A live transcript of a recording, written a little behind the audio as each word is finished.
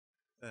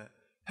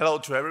Hello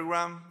to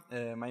everyone.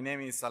 My name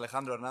is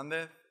Alejandro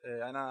Hernández.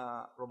 I'm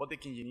a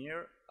robotic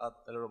engineer at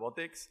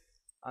Robotics,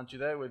 and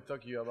today we'll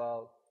talk to you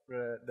about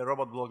the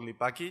robot blockly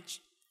package,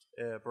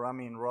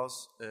 programming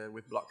ROS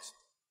with blocks.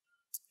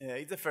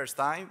 It's the first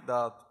time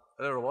that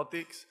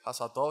Robotics has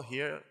a talk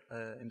here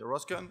in the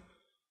ROSCon,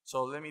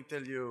 so let me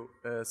tell you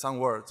some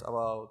words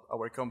about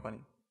our company.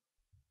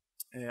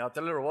 At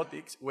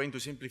Robotics, we aim to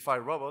simplify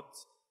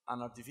robots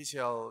and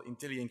artificial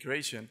intelligence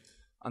creation,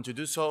 and to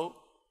do so,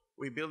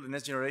 we build the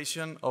next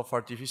generation of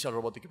artificial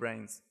robotic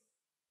brains.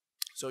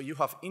 So if you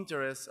have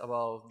interest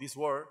about this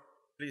work,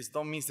 please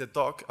don't miss the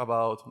talk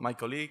about my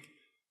colleague,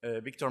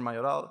 Víctor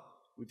Mayoral,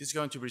 which is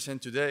going to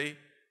present today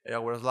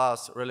our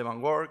last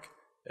relevant work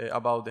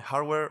about the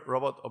hardware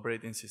robot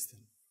operating system.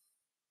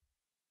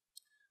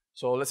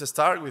 So let's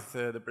start with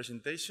the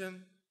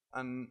presentation,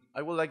 and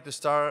I would like to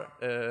start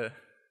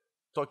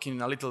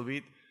talking a little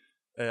bit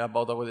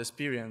about our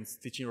experience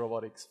teaching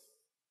robotics.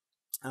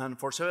 And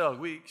for several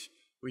weeks,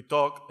 we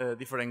talk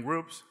different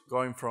groups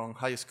going from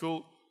high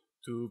school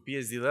to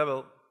PhD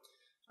level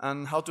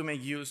and how to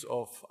make use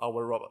of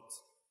our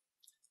robots.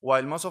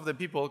 While most of the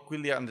people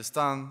clearly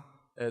understand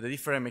the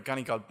different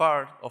mechanical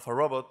part of a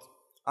robot,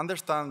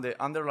 understand the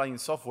underlying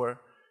software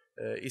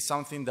is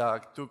something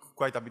that took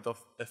quite a bit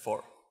of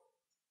effort.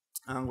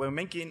 And when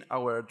making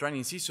our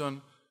training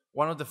season,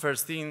 one of the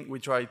first things we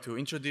try to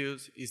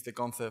introduce is the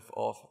concept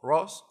of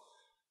ROS.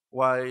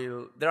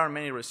 While there are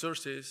many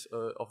resources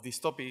of this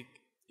topic,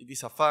 it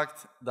is a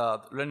fact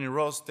that learning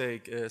ROS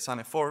takes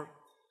some effort,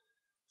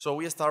 so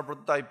we start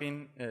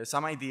prototyping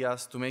some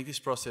ideas to make this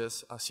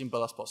process as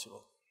simple as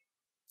possible.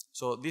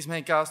 So this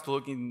makes us to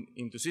look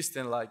into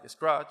systems like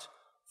Scratch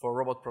for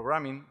robot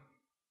programming,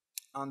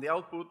 and the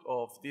output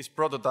of these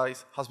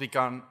prototypes has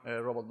become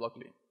Robot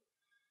Blockly,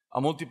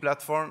 a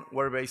multi-platform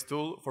web-based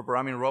tool for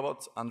programming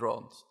robots and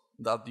drones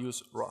that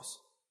use ROS.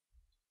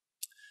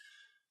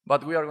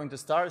 But we are going to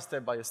start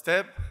step by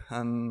step,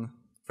 and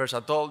first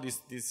of all,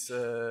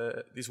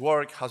 this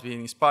work has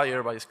been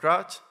inspired by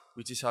Scratch,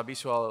 which is a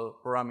visual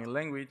programming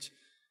language.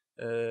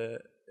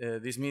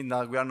 This means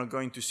that we are not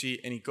going to see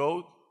any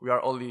code. We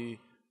are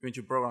only going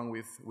to program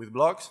with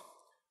blocks.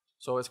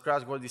 So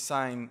Scratch was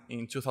designed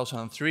in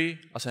 2003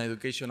 as an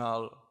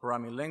educational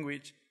programming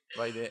language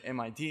by the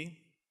MIT.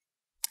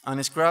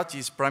 And Scratch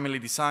is primarily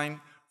designed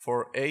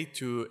for 8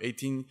 to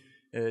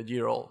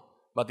 18-year-old,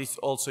 but it's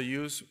also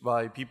used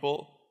by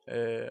people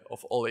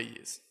of all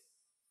ages.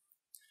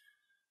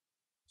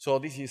 So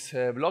this is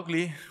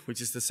Blockly, which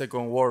is the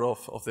second word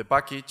of the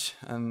package.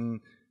 And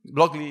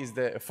Blockly is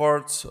the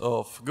efforts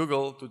of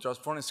Google to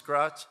transform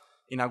Scratch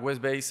in a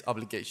web-based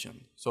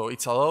application. So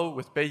it's allowed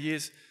with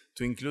pages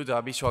to include a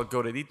visual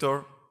code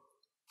editor.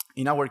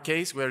 In our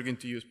case, we are going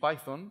to use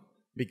Python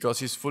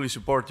because it's fully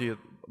supported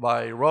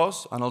by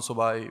ROS and also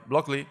by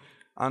Blockly,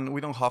 and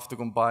we don't have to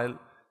compile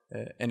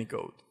any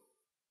code.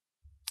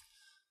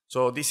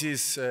 So this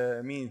is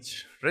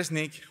Mitch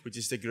Resnick, which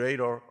is the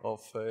creator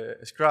of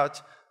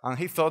Scratch, and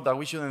he thought that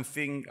we shouldn't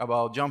think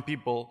about young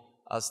people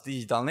as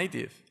digital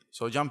native.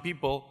 So young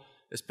people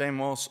spend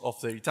most of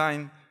their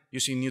time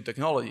using new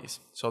technologies.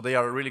 So they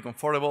are really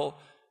comfortable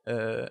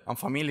and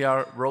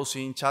familiar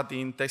browsing,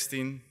 chatting,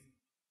 texting,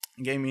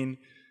 gaming,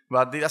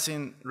 but it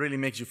doesn't really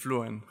make you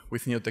fluent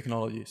with new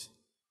technologies.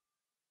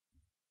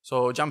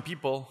 So young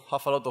people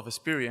have a lot of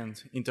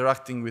experience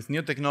interacting with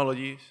new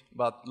technologies,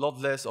 but a lot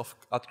less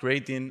at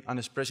creating and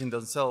expressing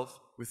themselves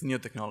with new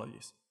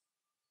technologies.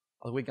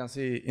 As we can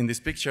see in this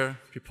picture,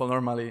 people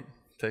normally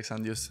text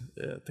and use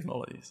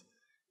technologies.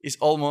 It's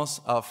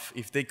almost as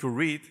if they could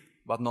read,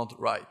 but not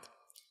write.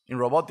 In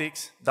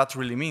robotics, that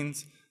really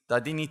means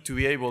that they need to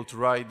be able to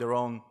write their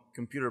own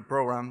computer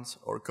programs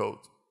or code.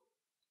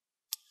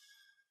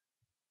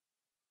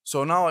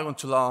 So now I want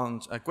to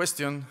launch a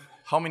question.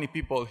 How many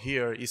people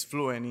here is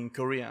fluent in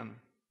Korean?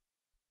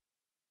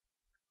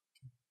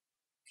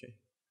 Okay,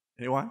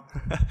 anyone?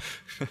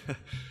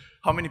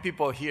 How many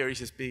people here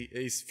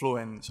is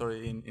fluent,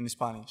 in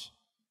Spanish?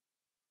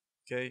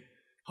 Okay.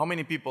 How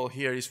many people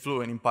here is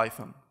fluent in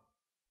Python?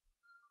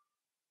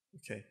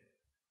 Okay.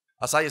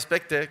 As I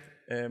expected,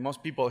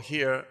 most people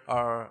here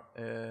are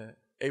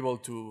able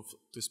to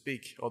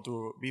speak or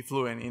to be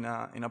fluent in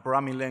a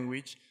programming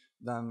language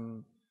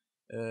than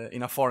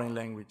in a foreign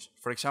language.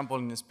 For example,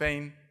 in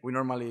Spain, we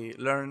normally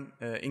learn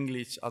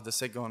English as the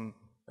second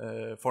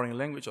foreign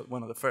language, or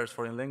one of the first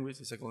foreign language,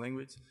 the second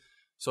language.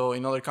 So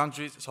in other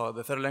countries, so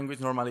the third language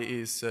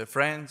normally is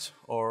French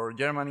or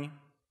Germany.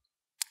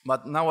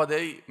 But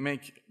nowadays,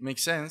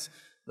 makes sense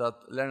that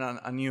learn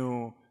a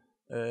new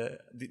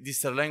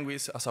this third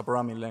language as a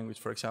programming language,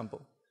 for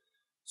example.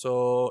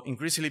 So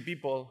increasingly,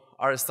 people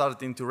are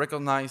starting to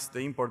recognize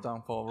the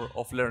importance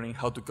of learning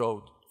how to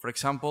code. For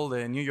example,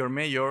 the New York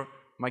mayor,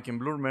 Michael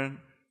Bloomberg,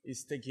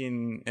 is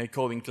taking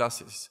coding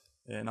classes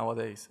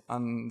nowadays.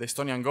 And the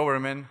Estonian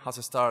government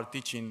has started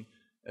teaching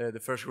the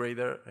first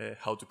grader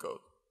how to code.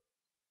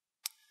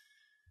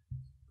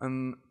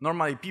 And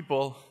normally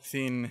people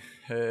think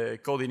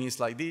coding is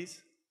like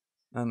this.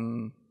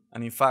 And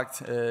in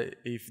fact,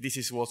 if this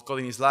is what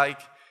coding is like,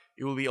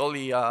 it will be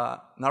only a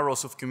narrow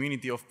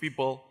sub-community of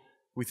people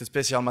with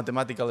special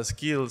mathematical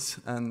skills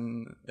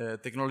and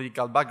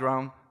technological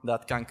background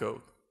that can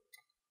code.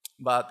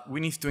 But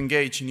we need to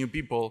engage new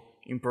people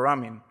in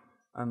programming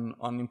and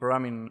in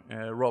programming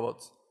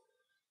robots.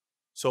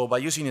 So by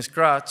using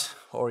Scratch,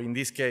 or in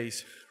this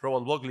case,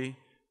 Robot Blockly,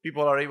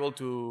 people are able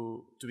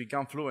to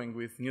become fluent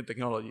with new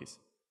technologies.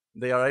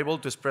 They are able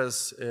to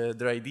express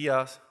their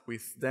ideas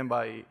with them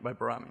by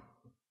programming.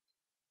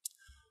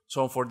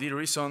 So for this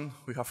reason,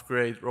 we have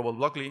created Robot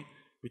Blockly,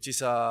 which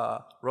is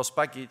a ROS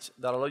package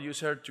that allows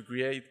users to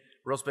create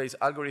ROS-based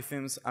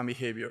algorithms and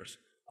behaviors,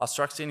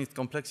 abstracting its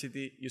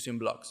complexity using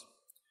blocks.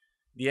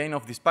 The aim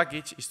of this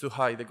package is to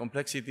hide the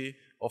complexity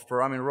of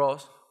programming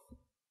robots,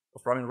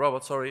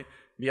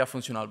 via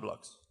functional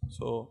blocks.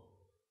 So,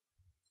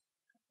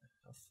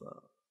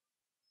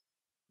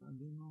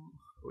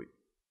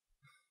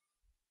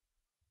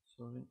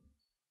 sorry.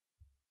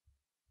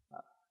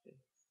 Okay.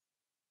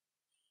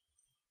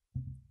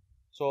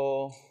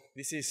 So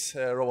this is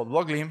Robot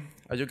Blockly.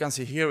 As you can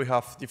see here, we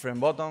have different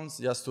buttons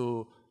just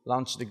to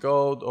launch the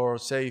code or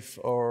save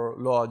or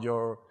load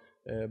your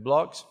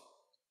blocks.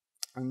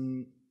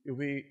 And if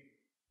we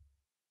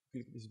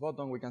click this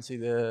button, we can see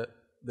the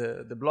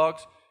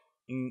blocks.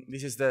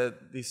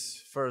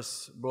 These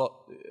first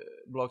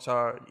blocks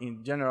are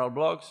in general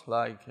blocks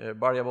like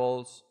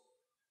variables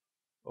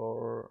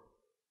or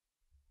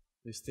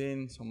these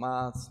things, so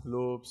maths,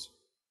 loops,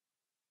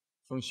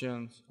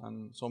 functions,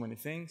 and so many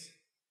things.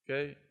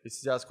 Okay,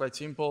 it's just quite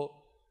simple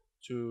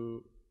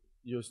to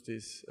use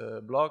these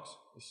blocks.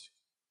 It's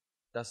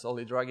just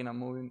only dragging and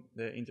moving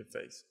the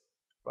interface,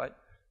 right?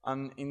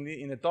 And in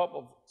the top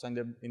of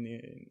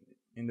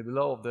in the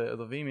below of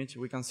the image,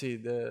 we can see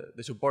the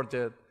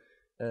supported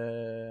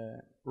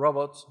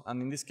robots,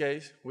 and in this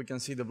case, we can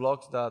see the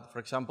blocks that, for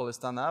example,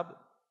 stand up,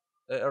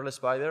 Erle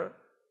spider,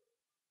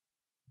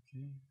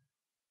 okay.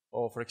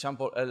 Or for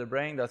example, Erle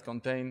brain that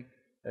contain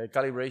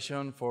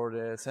calibration for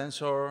the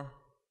sensor,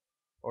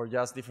 or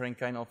just different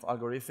kind of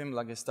algorithm,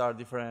 like start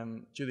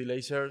different 2D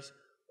lasers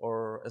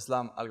or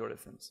SLAM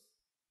algorithms.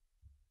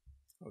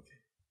 Okay.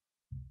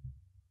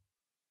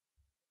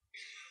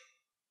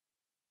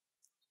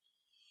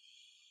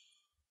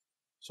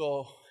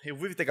 So if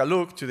we take a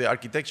look to the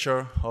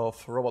architecture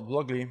of Robot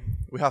Blockly,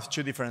 we have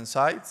two different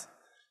sides.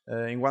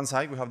 In one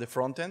side, we have the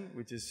front end,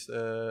 which is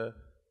the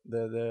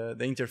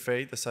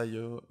interface, as I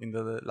showed in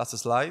the last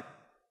slide,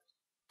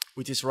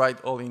 which is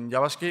write all in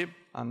JavaScript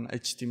and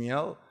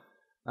HTML.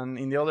 And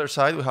in the other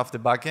side, we have the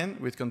backend,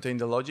 which contains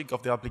the logic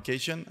of the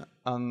application.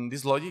 And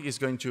this logic is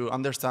going to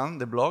understand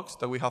the blocks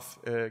that we have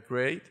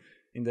created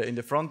in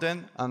the front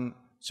end and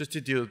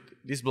substitute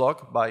this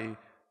block by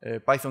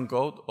Python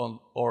code,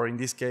 or in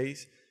this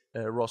case,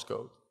 ROS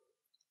code.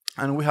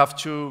 And we have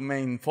two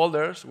main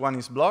folders. One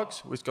is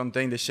blocks, which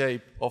contain the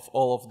shape of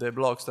all of the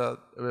blocks that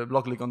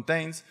Blockly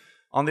contains.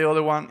 And the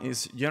other one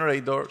is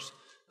generators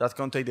that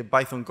contain the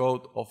Python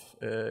code of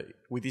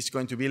which is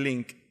going to be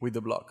linked with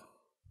the block.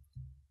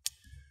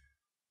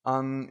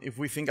 And if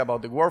we think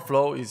about the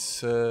workflow,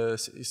 it's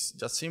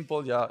just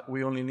simple. Yeah,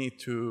 we only need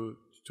to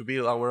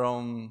build our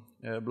own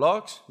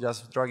blocks,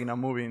 just dragging and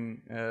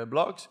moving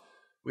blocks.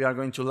 We are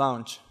going to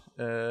launch,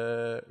 we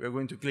are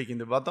going to click in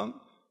the button,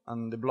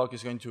 and the block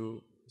is going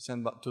to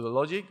send back to the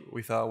logic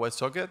with a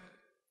WebSocket.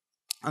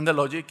 And the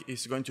logic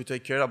is going to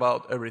take care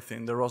about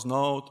everything, the ROS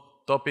node,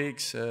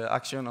 topics,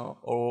 action,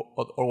 or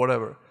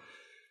whatever.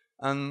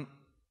 And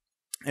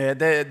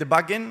the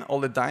backend all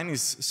the time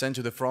is sent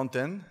to the front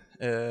end,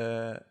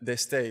 the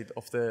state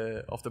of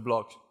the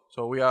block.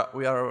 So we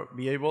are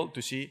be able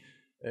to see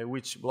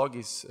which block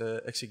is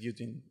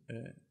executing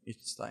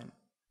each time.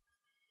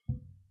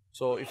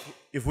 So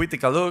if we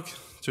take a look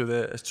to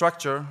the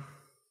structure,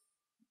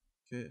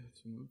 okay,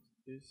 let's move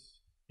this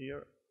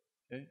here,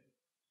 okay,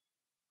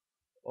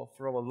 of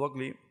Robot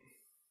Blockly.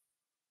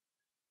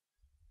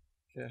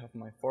 Okay, I have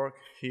my fork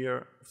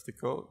here of the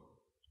code,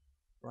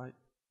 right?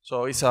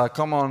 So it's a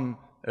common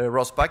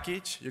ROS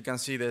package. You can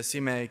see the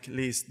cmake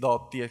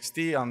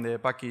list.txt and the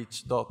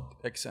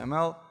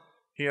package.xml.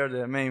 Here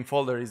the main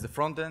folder is the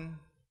front end.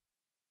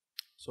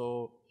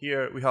 So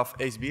here we have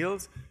Ace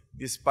builds.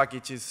 This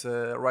package is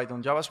write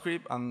on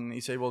JavaScript and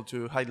is able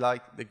to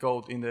highlight the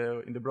code in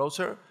the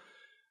browser.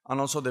 And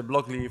also the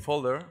Blockly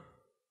folder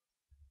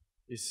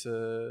is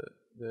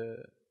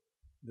the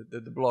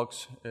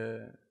blocks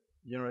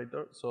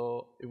generator.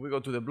 So if we go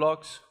to the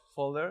blocks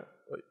folder,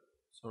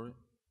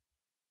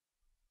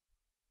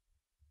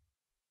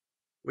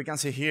 we can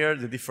see here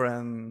the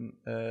different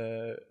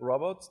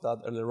robots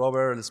that Erle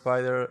rover, Erle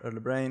spider, Erle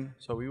brain.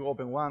 So we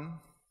open one,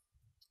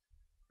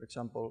 for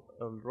example,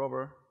 Erle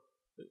rover.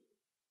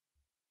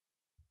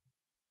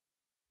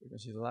 You can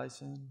see the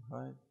license,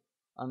 right?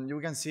 And you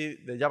can see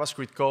the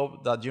JavaScript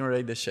code that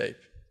generates the shape,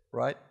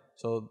 right?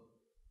 So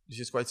this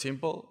is quite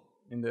simple.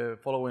 In the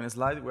following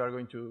slide, we are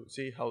going to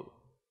see how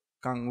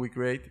can we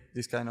create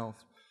this kind of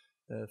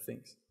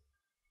things.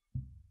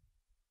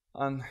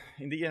 And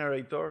in the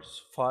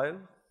generators folder,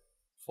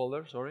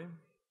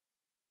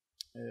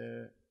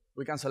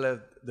 we can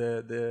select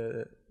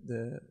the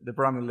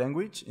programming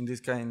language. In this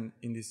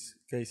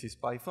case, is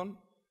Python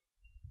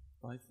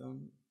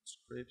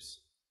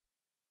scripts,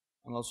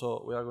 and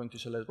also we are going to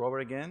select rover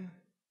again,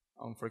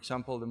 and for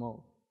example, the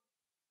mode.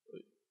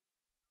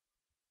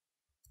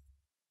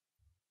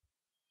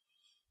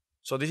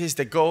 So this is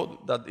the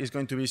code that is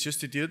going to be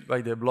substituted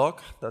by the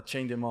block that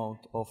change the mode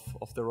of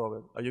the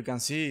rover. As you can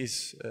see,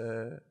 is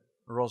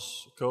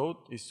ROS code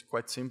is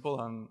quite simple,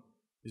 and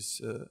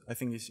I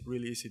think it's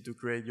really easy to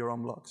create your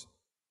own blocks.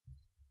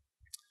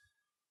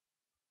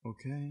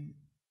 Okay.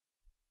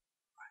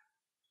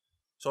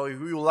 So if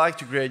you would like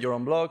to create your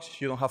own blocks,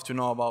 you don't have to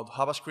know about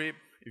JavaScript.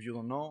 If you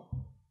don't know,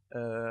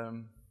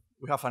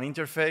 we have an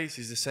interface.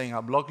 It's the same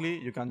as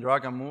Blockly. You can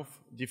drag and move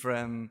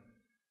different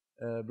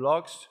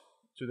blocks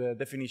to the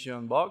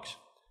definition box.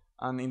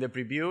 And in the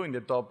preview, in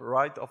the top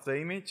right of the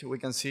image, we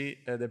can see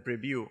the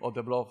preview of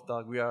the block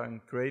that we are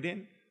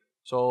creating.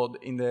 So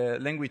in the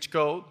language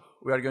code,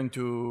 we are going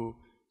to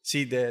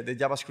see the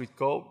JavaScript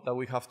code that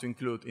we have to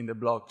include in the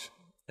blocks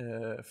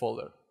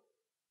folder.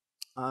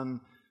 And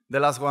the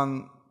last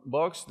one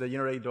box, the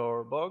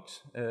generator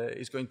box,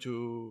 is going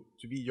to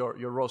be your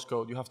ROS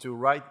code. You have to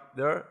write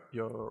there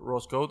your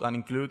ROS code and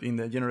include in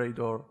the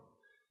generator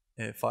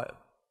file.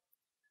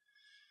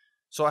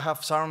 So I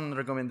have some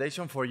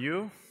recommendation for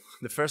you.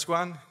 The first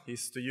one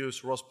is to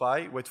use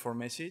ROS-py, wait for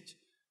message,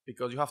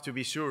 because you have to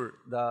be sure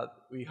that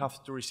we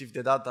have to receive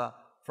the data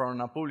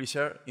from a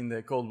publisher in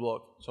the code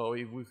block. So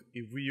if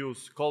we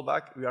use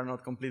callback, we are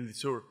not completely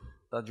sure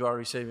that you are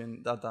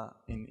receiving data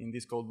in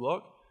this code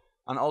block.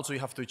 And also you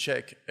have to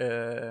check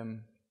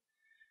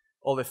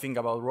all the thing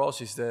about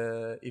ROS is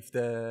if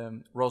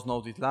the ROS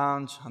node is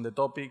launched and the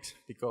topics,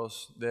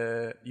 because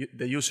the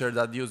user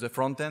that use the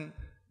front end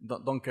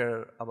don't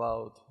care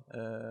about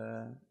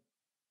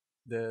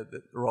the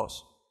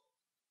ROS.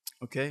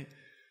 Okay,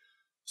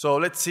 so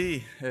let's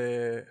see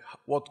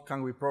what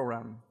can we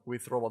program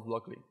with Robot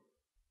Blockly.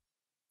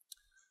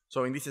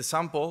 So in this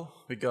example,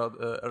 we got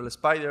Erle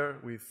spider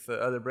with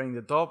Erle brain in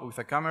the top with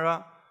a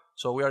camera.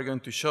 So we are going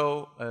to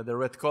show the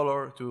red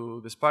color to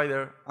the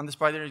spider, and the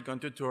spider is going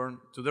to turn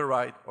to the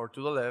right or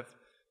to the left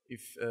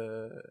if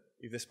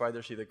the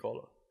spider sees the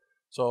color.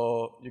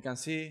 So you can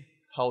see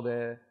how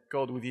the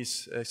code with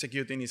this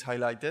executing is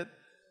highlighted,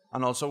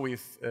 and also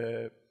with,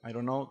 I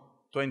don't know,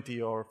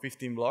 20 or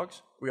 15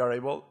 blocks, we are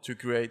able to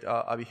create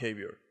a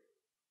behavior.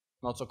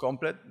 Not so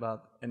complete,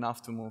 but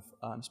enough to move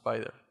a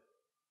spider.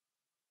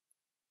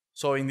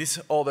 So in this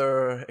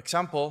other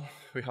example,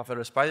 we have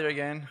a spider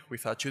again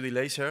with a 2D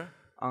laser,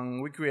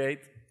 and we create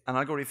an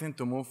algorithm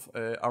to move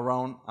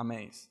around a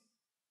maze.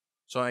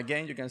 So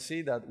again, you can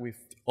see that with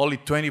only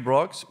 20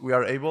 blocks, we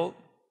are able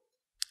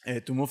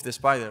to move the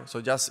spider. So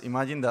just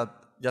imagine that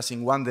just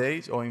in 1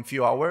 day or in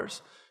few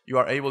hours, you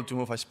are able to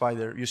move a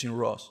spider using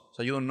ROS.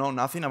 So you don't know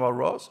nothing about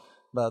ROS,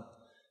 but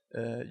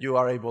you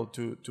are able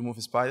to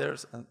move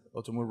spiders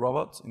or to move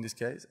robots in this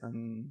case,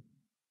 and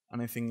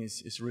I think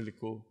it's really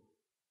cool.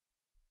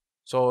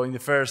 So in the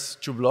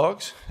first 2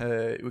 blocks,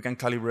 we can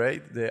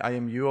calibrate the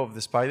IMU of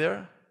the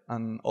spider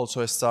and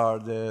also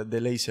start the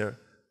laser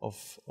of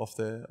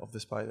the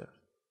spider.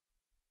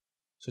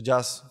 So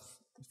just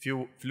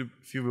few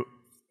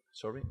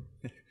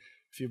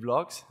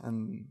blocks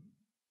and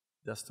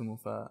just to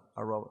move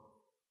a robot.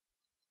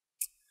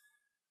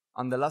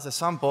 And the last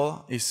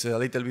example is a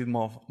little bit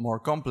more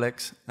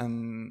complex,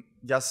 and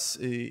just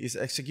is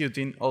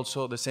executing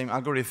also the same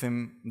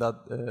algorithm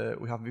that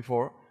we have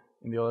before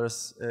in the other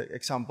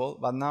example,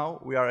 but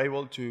now we are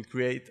able to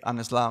create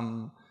an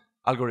SLAM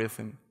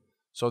algorithm.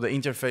 So the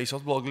interface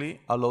of Blockly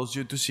allows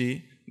you to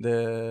see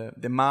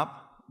the map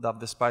that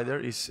the spider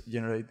is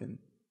generating.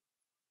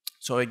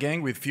 So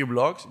again, with few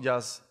blocks,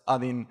 just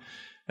adding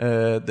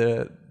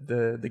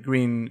the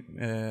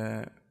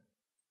green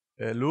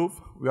loop,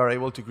 we are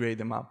able to create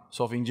the map.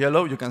 So in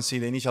yellow, you can see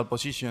the initial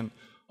position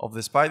of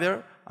the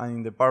spider, and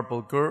in the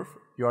purple curve,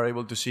 you are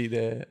able to see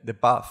the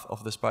path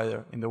of the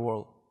spider in the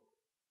world.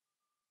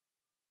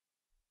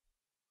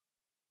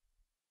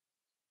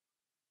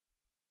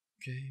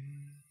 Okay.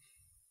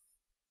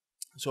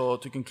 So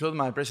to conclude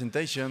my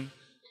presentation,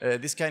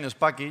 this kind of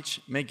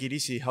package make it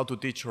easy how to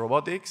teach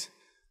robotics,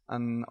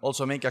 and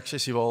also make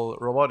accessible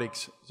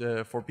robotics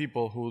for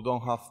people who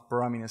don't have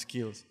programming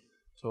skills.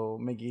 So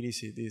make it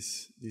easy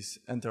this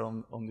enter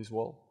on this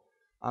wall.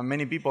 And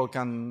many people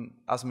can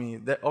ask me,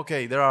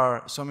 okay, there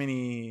are so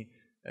many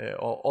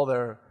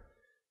other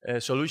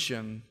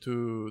solutions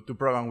to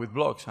program with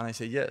blocks, and I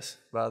say yes,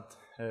 but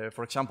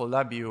for example,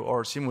 LabVIEW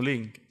or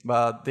Simulink,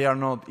 but they are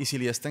not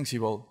easily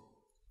extensible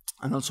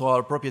and also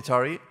are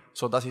proprietary,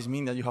 so that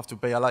means that you have to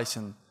pay a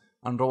license,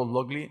 and Robot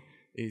Blockly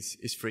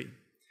is free.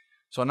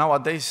 So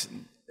nowadays,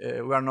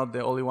 we are not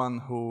the only one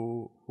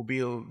who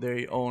build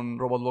their own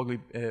Robot Blockly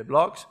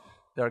blocks.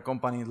 There are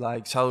companies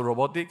like Seoul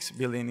Robotics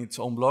building its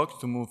own blocks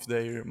to move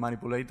their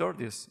manipulator,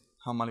 these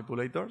hand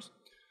manipulators.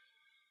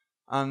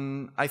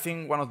 And I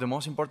think one of the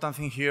most important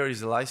things here is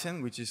the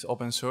license, which is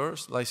open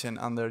source, license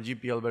under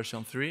GPL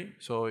version 3.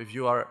 So if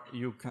you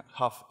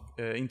have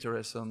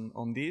interest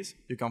on this,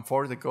 you can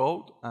force the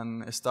code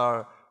and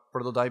start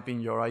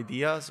prototyping your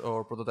ideas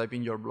or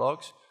prototyping your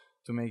blogs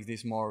to make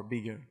this more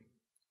bigger.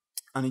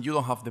 And if you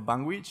don't have the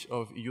bandwidth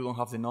or if you don't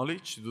have the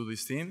knowledge to do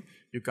this thing,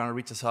 you can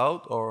reach us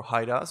out or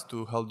hire us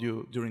to help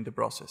you during the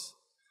process.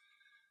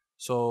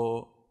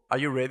 So are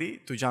you ready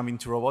to jump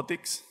into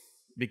robotics?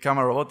 Become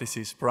a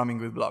roboticist programming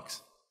with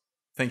blocks.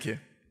 Thank you.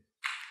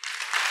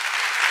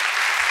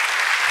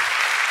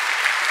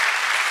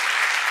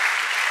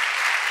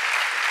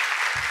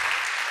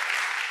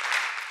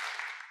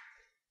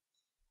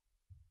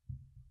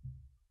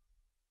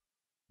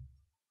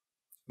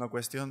 No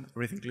question?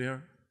 Everything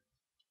clear?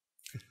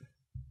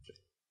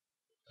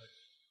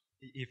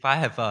 If I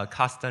have a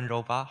custom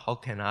robot, how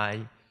can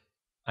I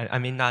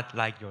mean not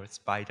like your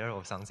spider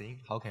or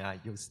something, how can I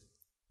use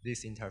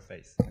this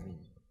interface? I mean,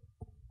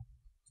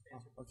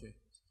 okay.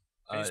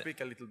 Can you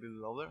speak a little bit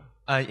louder?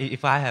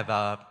 If I have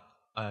a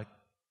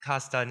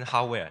custom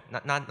hardware,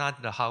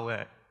 not the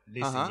hardware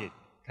listing it,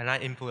 can I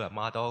input a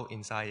model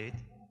inside it?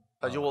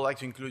 That you would like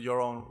to include your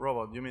own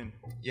robot, you mean?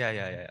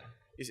 Yeah.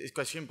 It's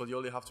quite simple. You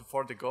only have to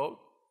fork the code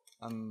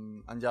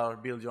and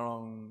just build your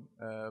own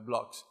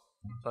blocks.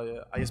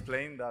 So I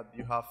explained that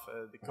you have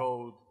the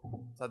code,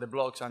 that the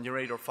blocks and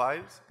generator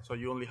files. So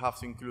you only have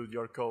to include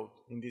your code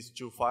in these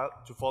two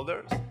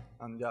folders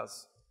and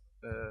just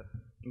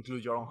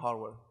include your own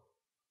hardware.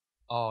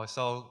 Oh,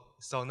 so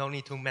no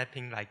need to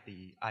mapping like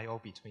the I/O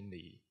between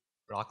the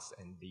blocks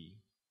and the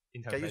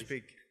interface. Can you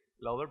speak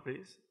louder,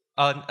 please?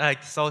 No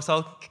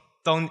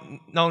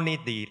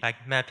need the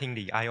like mapping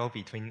the I/O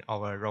between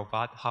our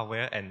robot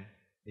hardware and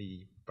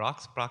the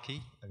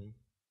blocky. I mean.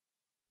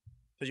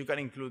 So you can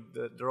include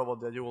the robot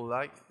that you would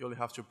like. You only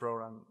have to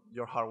program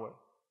your hardware.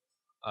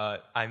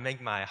 I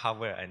make my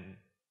hardware and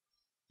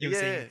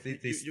using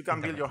this. You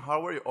can build your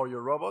hardware or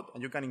your robot,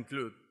 and you can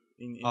include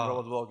in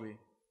Robot Blockly.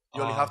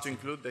 You only have to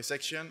include the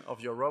section of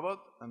your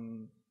robot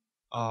and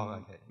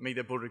make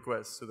the pull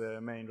request to the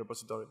main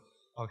repository.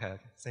 Okay.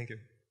 Thank you.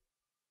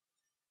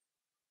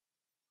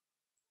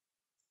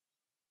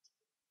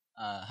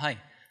 Hi.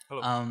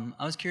 Hello.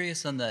 I was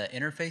curious on the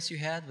interface you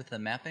had with the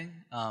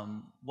mapping.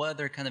 What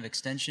other kind of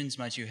extensions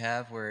might you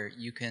have where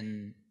you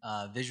can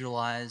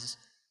visualize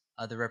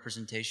the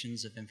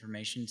representations of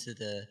information to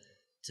the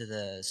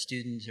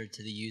student or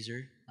to the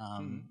user?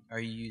 Are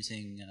you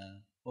using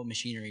what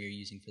machinery are you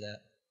using for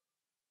that?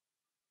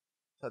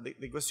 So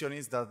the question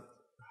is that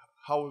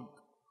how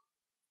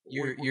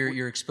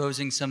you're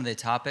exposing some of the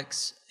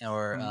topics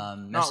or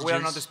messages? No, we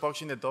are not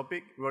exposing the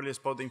topic. We only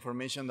expose the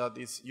information that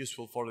is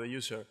useful for the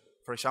user.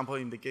 For example,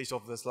 in the case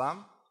of the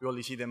SLAM, we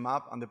only see the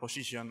map and the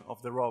position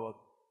of the robot.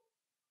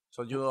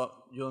 So you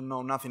don't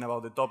know nothing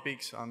about the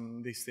topics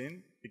and this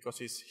thing because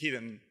it's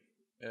hidden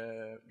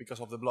because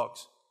of the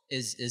blocks.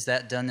 Is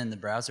that done in the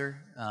browser?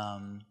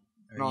 No.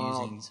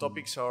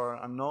 Topics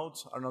and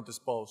nodes are not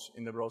exposed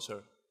in the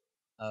browser.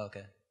 Oh,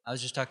 okay. I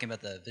was just talking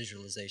about the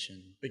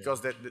visualization.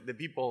 Because the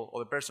people or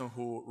the person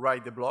who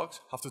write the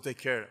blogs have to take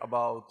care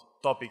about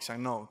topics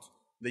and nodes.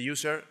 The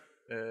user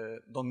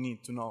don't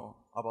need to know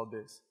about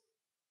this.